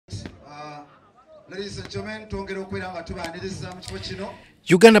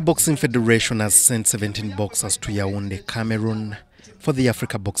Uganda Boxing Federation has sent 17 boxers to Yaoundé, Cameroon for the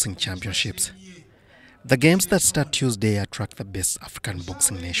Africa Boxing Championships. The games that start Tuesday attract the best African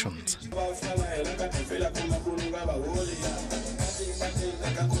boxing nations.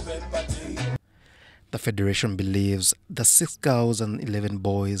 The federation believes the 6 girls and 11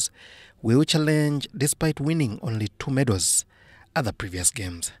 boys will challenge despite winning only 2 medals at the previous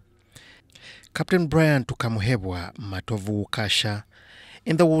games. Captain Brian Tukamuhebwa Matovu Kasha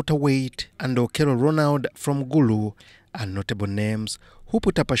in the welterweight and Okelo Ronald from Gulu are notable names who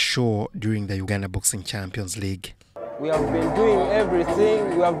put up a show during the Uganda Boxing Champions League. We have been doing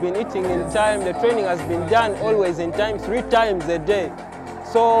everything, we have been eating in time, the training has been done always in time, 3 times a day.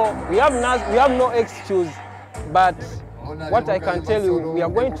 So we have no excuse, but what I can tell you, we are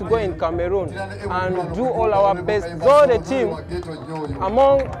going to go in Cameroon and do all our best. Though the team,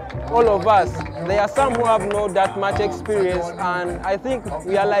 among all of us, there are some who have not that much experience, and I think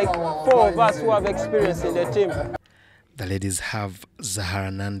we are like 4 of us who have experience in the team. The ladies have Zahara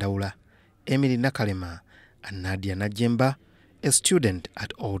Nandaula, Emily Nakalema, and Nadia Najemba, a student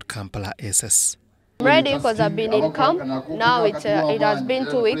at Old Kampala SS. I'm ready because I've been in camp. Now it has been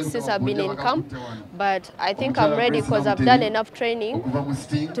 2 weeks since I've been in camp, but I think I'm ready because I've done enough training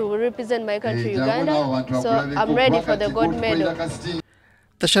to represent my country, Uganda, so I'm ready for the gold medal.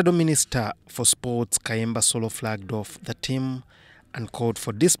 The Shadow Minister for Sports, Kayemba Solo, flagged off the team and called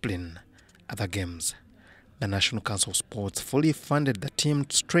for discipline at the games. The National Council of Sports fully funded the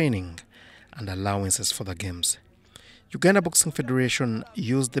team's training and allowances for the games. Uganda Boxing Federation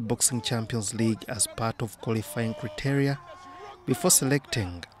used the Boxing Champions League as part of qualifying criteria before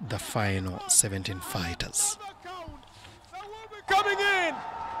selecting the final 17 fighters. Coming in,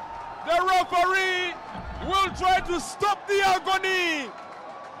 the referee will try to stop the agony,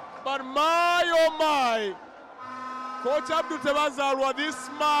 but my oh my, Coach Abdul Tebazarwa, this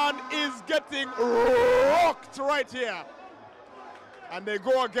man is getting rocked right here. And they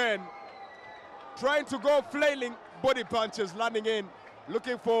go again, trying to go flailing. Body punches landing in,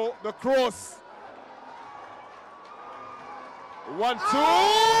 looking for the cross. 1, 2.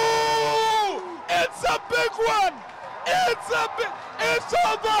 It's a big one. It's over. It's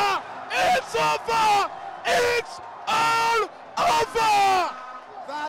over. It's all over.